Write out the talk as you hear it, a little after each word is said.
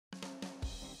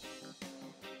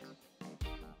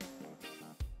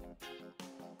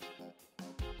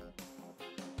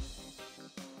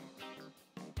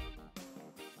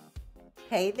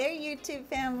Hey there, YouTube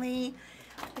family.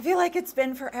 I feel like it's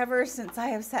been forever since I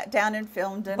have sat down and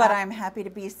filmed, but I'm happy to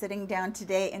be sitting down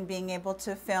today and being able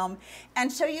to film and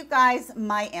show you guys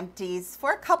my empties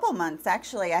for a couple months.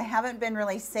 Actually, I haven't been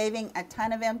really saving a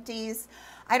ton of empties.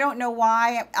 I don't know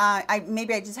why.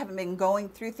 Maybe I just haven't been going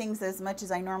through things as much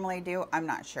as I normally do. I'm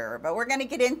not sure, but we're going to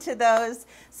get into those.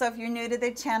 So if you're new to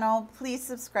the channel, please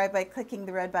subscribe by clicking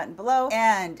the red button below.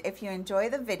 And if you enjoy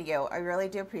the video, I really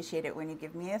do appreciate it when you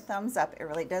give me a thumbs up. It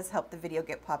really does help the video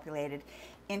get populated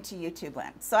into YouTube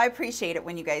land. So I appreciate it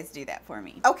when you guys do that for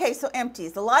me. Okay, so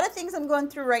empties. A lot of things I'm going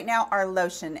through right now are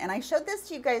lotion, and I showed this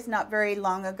to you guys not very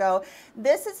long ago.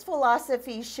 This is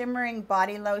Philosophy Shimmering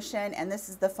Body Lotion, and this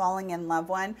is the Falling in Love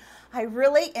one. I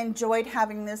really enjoyed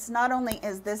having this. Not only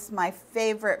is this my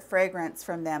favorite fragrance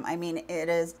from them, I mean, it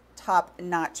is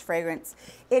top-notch fragrance.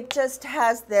 It just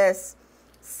has this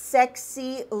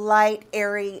sexy, light,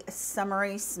 airy,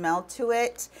 summery smell to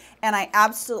it, and I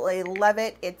absolutely love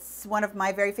it. It's one of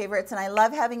my very favorites, and I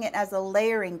love having it as a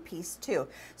layering piece too.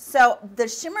 So the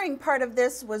shimmering part of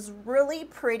this was really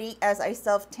pretty as I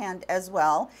self-tanned as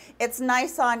well. It's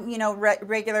nice on, you know,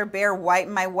 regular bare white,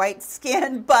 my white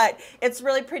skin, but it's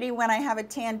really pretty when I have a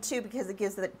tan too, because it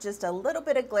gives it just a little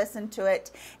bit of glisten to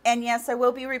it. And yes, I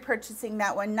will be repurchasing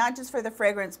that one, not just for the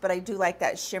fragrance, but I do like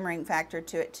that shimmering factor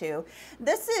to it too.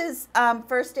 This is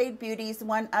First Aid Beauty's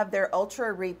one of their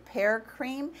Ultra Repair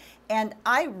Cream, and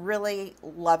I really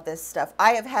love this stuff.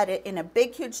 I have had it in a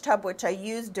big, huge tub, which I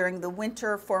use during the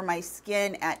winter for my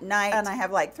skin at night, and I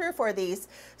have like 3 or 4 of these,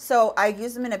 so I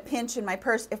use them in a pinch in my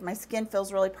purse. If my skin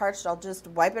feels really parched, I'll just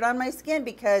wipe it on my skin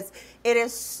because it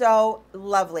is so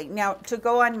lovely. Now, to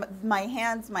go on my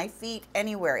hands, my feet,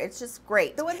 anywhere, it's just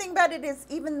great. The one thing about it is,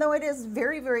 even though it is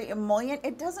very, very emollient,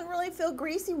 it doesn't really feel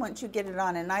greasy once you get it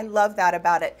on, and I love that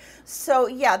about it. So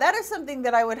yeah, that is something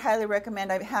that I would highly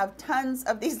recommend. I have tons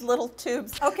of these little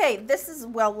tubes. Okay, this is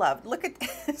well loved. Look at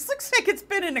this. Looks like it's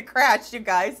been in a crash, you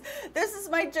guys. This is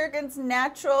my Jergens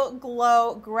Natural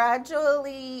Glow.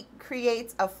 Gradually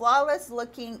creates a flawless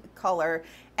looking color,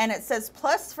 and it says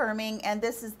plus firming, and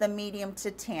this is the medium to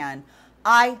tan.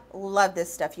 I love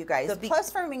this stuff, you guys. The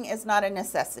plus firming is not a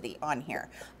necessity on here.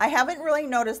 I haven't really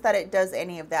noticed that it does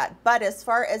any of that, but as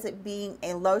far as it being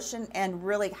a lotion and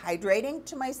really hydrating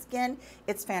to my skin,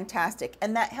 it's fantastic.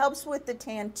 And that helps with the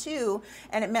tan too,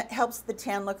 and it helps the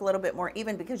tan look a little bit more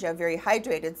even because you have very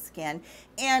hydrated skin.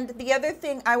 And the other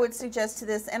thing I would suggest to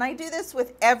this, and I do this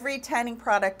with every tanning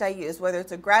product I use, whether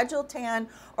it's a gradual tan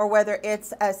or whether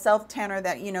it's a self tanner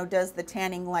that, you know, does the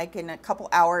tanning like in a couple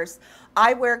hours,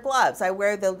 I wear gloves. I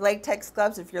wear the latex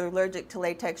gloves. If you're allergic to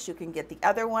latex, you can get the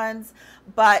other ones.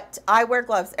 But I wear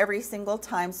gloves every single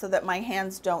time so that my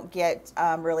hands don't get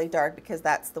really dark, because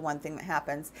that's the one thing that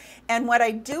happens. And what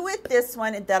I do with this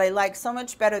one that I like so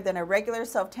much better than a regular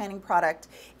self-tanning product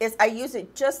is I use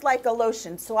it just like a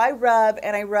lotion. So I rub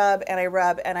and I rub and I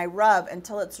rub and I rub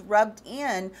until it's rubbed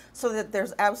in so that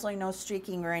there's absolutely no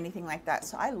streaking or anything like that.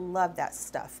 So I love that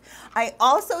stuff. I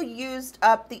also used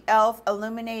up the e.l.f.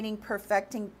 Illuminating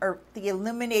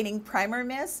Illuminating Primer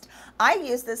Mist. I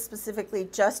use this specifically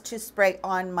just to spray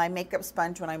on my makeup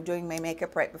sponge when I'm doing my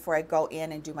makeup right before I go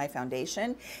in and do my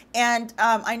foundation. And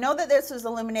I know that this is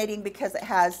illuminating because it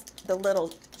has the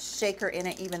little shaker in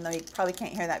it, even though you probably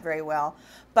can't hear that very well.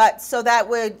 But so that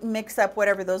would mix up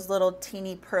whatever those little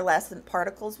teeny pearlescent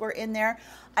particles were in there.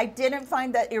 I didn't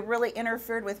find that it really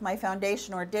interfered with my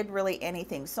foundation or did really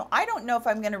anything. So I don't know if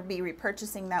I'm going to be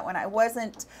repurchasing that one. I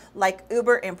wasn't like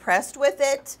uber impressed with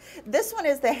it. This one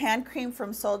is the hand cream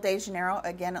from Sol de Janeiro.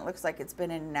 Again, it looks like it's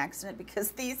been in an accident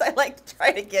because these I like to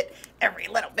try to get every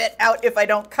little bit out if I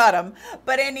don't cut them.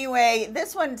 But anyway,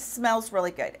 this one smells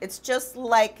really good. It's just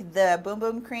like the Boom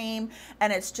Boom cream,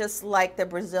 and it's just like the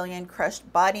Brazilian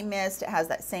Crushed Body Mist. It has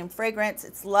that same fragrance.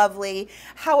 It's lovely.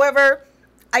 However,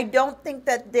 I don't think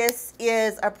that this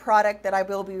is a product that I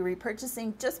will be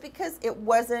repurchasing just because it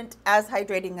wasn't as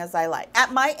hydrating as I like.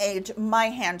 At my age, my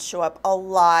hands show up a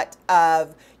lot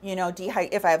of, you know,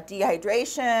 if I have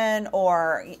dehydration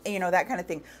or, you know, that kind of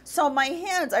thing. So my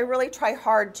hands, I really try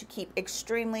hard to keep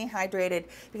extremely hydrated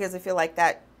because I feel like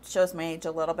that shows my age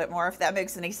a little bit more, if that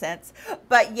makes any sense.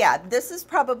 But yeah, this is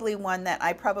probably one that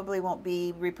I probably won't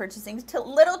be repurchasing. It's a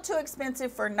little too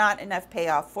expensive for not enough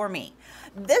payoff for me.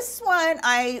 This one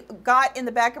I got in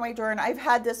the back of my drawer, and I've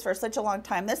had this for such a long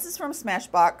time. This is from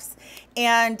Smashbox,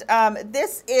 and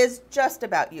this is just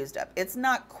about used up. It's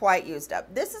not quite used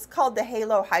up. This is called the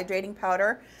Halo Hydrating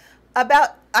Powder.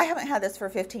 I haven't had this for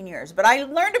 15 years, but I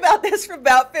learned about this for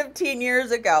about 15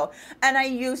 years ago, and I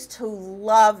used to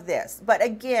love this. But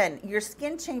again, your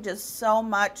skin changes so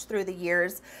much through the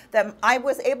years that I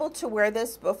was able to wear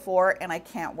this before, and I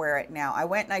can't wear it now. I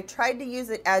went and I tried to use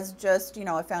it as just, you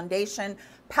know, a foundation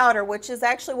powder, which is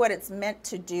actually what it's meant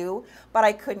to do, but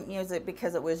I couldn't use it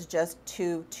because it was just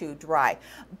too dry.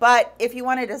 But if you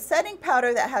wanted a setting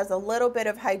powder that has a little bit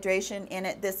of hydration in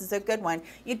it, this is a good one.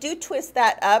 You do twist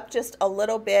that up just a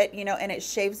little bit, you know, and it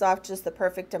shaves off just the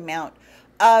perfect amount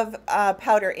of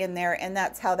powder in there, and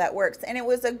that's how that works. And it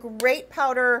was a great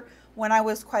powder when I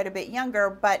was quite a bit younger,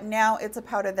 but now it's a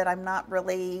powder that I'm not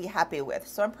really happy with.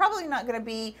 So I'm probably not going to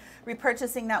be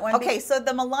repurchasing that one. Okay, so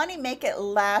the Milani Make It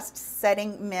Last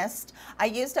Setting Mist. I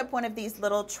used up one of these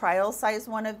little trial size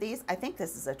one of these. I think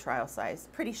this is a trial size,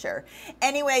 pretty sure.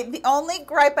 Anyway, the only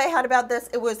gripe I had about this,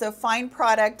 it was a fine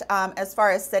product as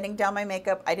far as setting down my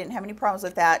makeup. I didn't have any problems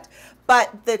with that,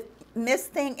 but the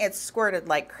mist thing, it squirted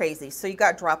like crazy, so you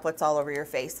got droplets all over your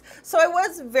face. So I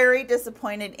was very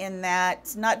disappointed in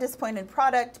that. Not disappointed in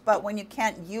product, but when you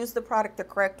can't use the product the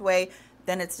correct way,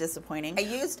 then it's disappointing. I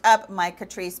used up my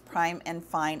Catrice Prime and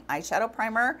Fine eyeshadow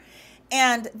primer,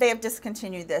 and they have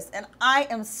discontinued this, and I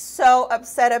am so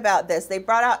upset about this. They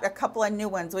brought out a couple of new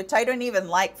ones, which I don't even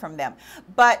like from them,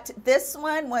 but this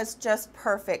one was just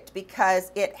perfect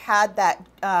because it had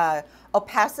that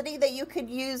opacity that you could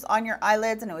use on your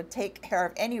eyelids, and it would take care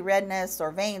of any redness or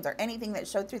veins or anything that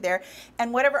showed through there,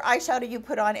 and whatever eyeshadow you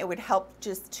put on, it would help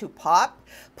just to pop.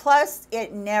 Plus,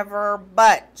 it never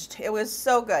budged. It was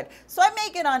so good. So I may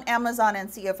get on Amazon and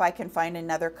see if I can find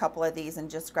another couple of these and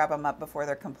just grab them up before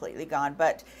they're completely gone.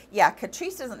 But yeah,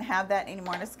 Catrice doesn't have that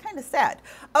anymore, and it's kind of sad.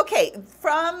 Okay,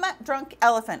 from Drunk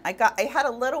Elephant, I had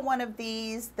a little one of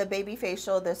these, the baby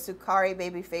facial, the Sukari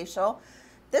baby facial.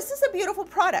 This is a beautiful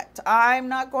product. I'm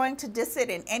not going to diss it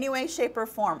in any way, shape, or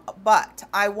form, but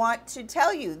I want to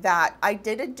tell you that I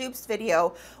did a dupes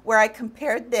video where I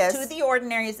compared this to the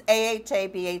Ordinary's AHA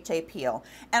BHA peel,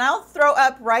 and I'll throw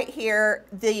up right here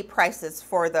the prices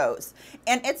for those.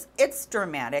 And it's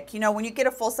dramatic. You know, when you get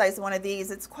a full size one of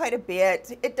these, it's quite a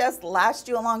bit. It does last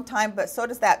you a long time, but so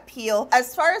does that peel.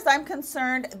 As far as I'm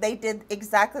concerned, they did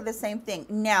exactly the same thing.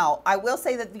 Now, I will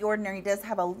say that the Ordinary does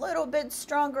have a little bit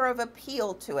stronger of a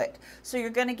peel to it, so you're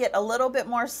going to get a little bit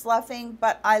more sloughing,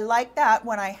 but I like that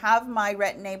when I have my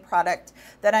Retin-A product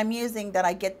that I'm using that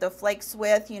I get the flakes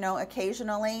with, you know,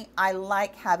 occasionally. I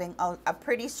like having a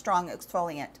pretty strong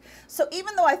exfoliant. So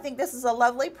even though I think this is a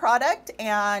lovely product,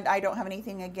 and I don't have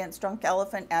anything against Drunk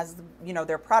Elephant, as you know,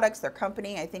 their products, their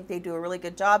company, I think they do a really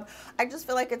good job, I just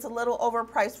feel like it's a little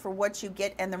overpriced for what you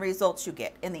get and the results you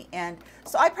get in the end.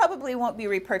 So I probably won't be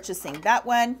repurchasing that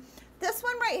one. This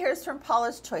one right here is from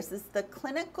Paula's Choice. It's the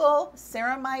Clinical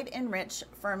Ceramide Enriched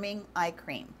Firming Eye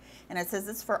Cream. And it says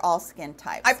it's for all skin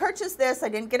types. I purchased this. I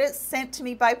didn't get it sent to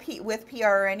me by with PR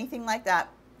or anything like that.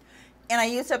 And I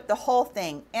used up the whole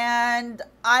thing. And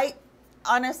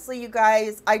honestly, you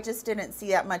guys, I just didn't see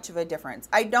that much of a difference.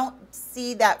 I don't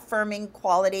see that firming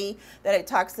quality that it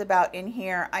talks about in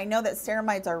here. I know that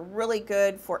ceramides are really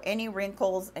good for any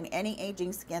wrinkles and any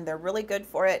aging skin. They're really good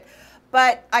for it.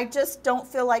 But I just don't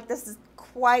feel like this is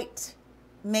quite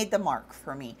made the mark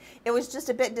for me. It was just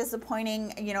a bit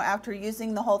disappointing, you know, after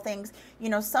using the whole things. You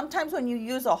know, sometimes when you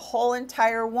use a whole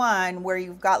entire one where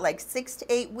you've got like 6 to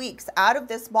 8 weeks out of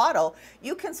this bottle,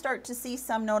 you can start to see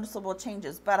some noticeable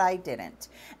changes, but I didn't.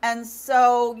 And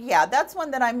so, yeah, that's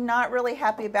one that I'm not really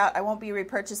happy about. I won't be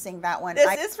repurchasing that one.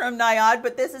 This is from Nyad,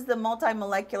 but this is the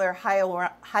multi-molecular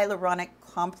hyaluronic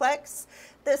complex.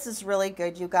 This is really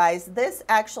good, you guys. This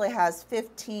actually has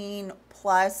 15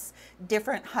 plus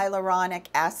different hyaluronic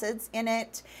acids in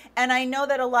it. And I know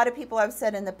that a lot of people have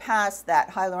said in the past that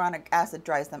hyaluronic acid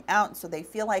dries them out, so they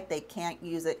feel like they can't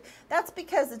use it. That's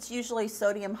because it's usually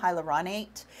sodium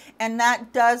hyaluronate, and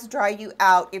that does dry you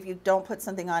out if you don't put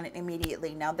something on it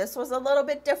immediately. Now, this was a little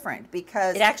bit different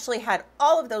because it actually had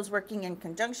all of those working in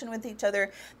conjunction with each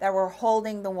other that were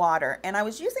holding the water. And I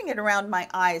was using it around my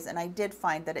eyes, and I did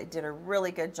find that it did a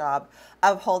really good job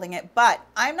of holding it. But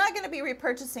I'm not going to be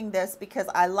repurchasing this because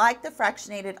I like the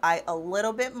fractionated eye a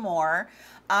little bit more.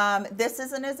 This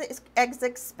isn't as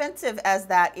expensive as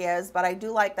that is, but I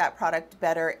do like that product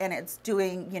better, and it's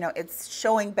doing, you know, it's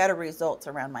showing better results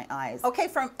around my eyes. Okay,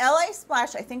 from LA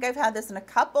Splash, I think I've had this in a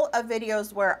couple of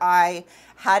videos where I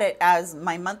had it as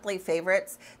my monthly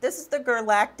favorites. This is the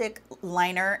Galactic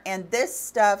Liner, and this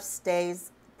stuff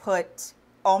stays put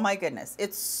Oh my goodness,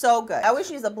 it's so good. I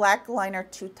always use a black liner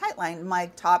to tightline my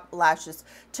top lashes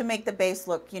to make the base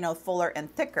look, you know, fuller and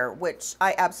thicker, which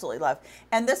I absolutely love.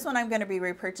 And this one I'm going to be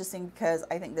repurchasing because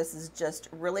I think this is just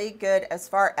really good as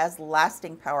far as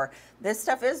lasting power. This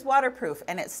stuff is waterproof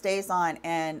and it stays on,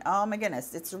 and oh my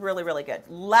goodness, it's really, really good.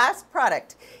 Last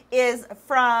product is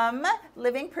from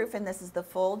Living Proof, and this is the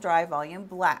Full Dry Volume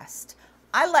Blast.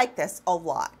 I like this a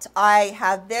lot. I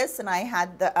have this and I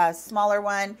had the smaller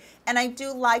one, and I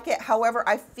do like it. However,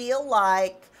 I feel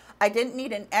like I didn't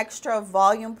need an extra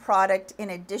volume product in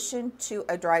addition to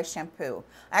a dry shampoo.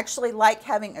 I actually like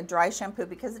having a dry shampoo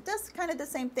because it does kind of the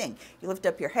same thing. You lift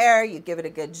up your hair, you give it a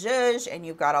good zhuzh, and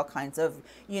you've got all kinds of,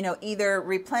 you know, either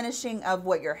replenishing of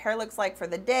what your hair looks like for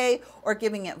the day or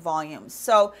giving it volume.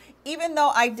 So even though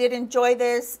I did enjoy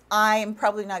this, I'm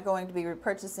probably not going to be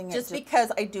repurchasing it just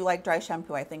because I do like dry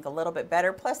shampoo, I think, a little bit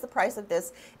better. Plus the price of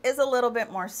this is a little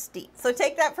bit more steep. So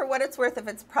take that for what it's worth. If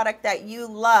it's a product that you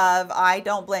love, I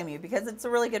don't blame you because it's a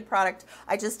really good product.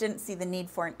 I just didn't see the need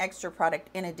for an extra product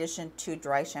in addition to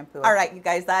dry shampoo. All right, you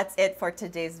guys, that's it for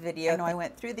today's video. I know I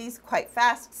went through these quite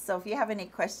fast, so if you have any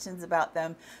questions about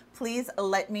them, please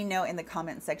let me know in the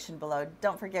comment section below.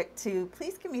 Don't forget to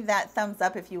please give me that thumbs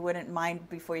up if you wouldn't mind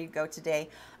before you go today.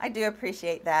 I do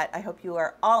appreciate that. I hope you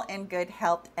are all in good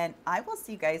health, and I will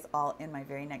see you guys all in my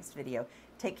very next video.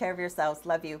 Take care of yourselves.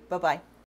 Love you. Bye-bye.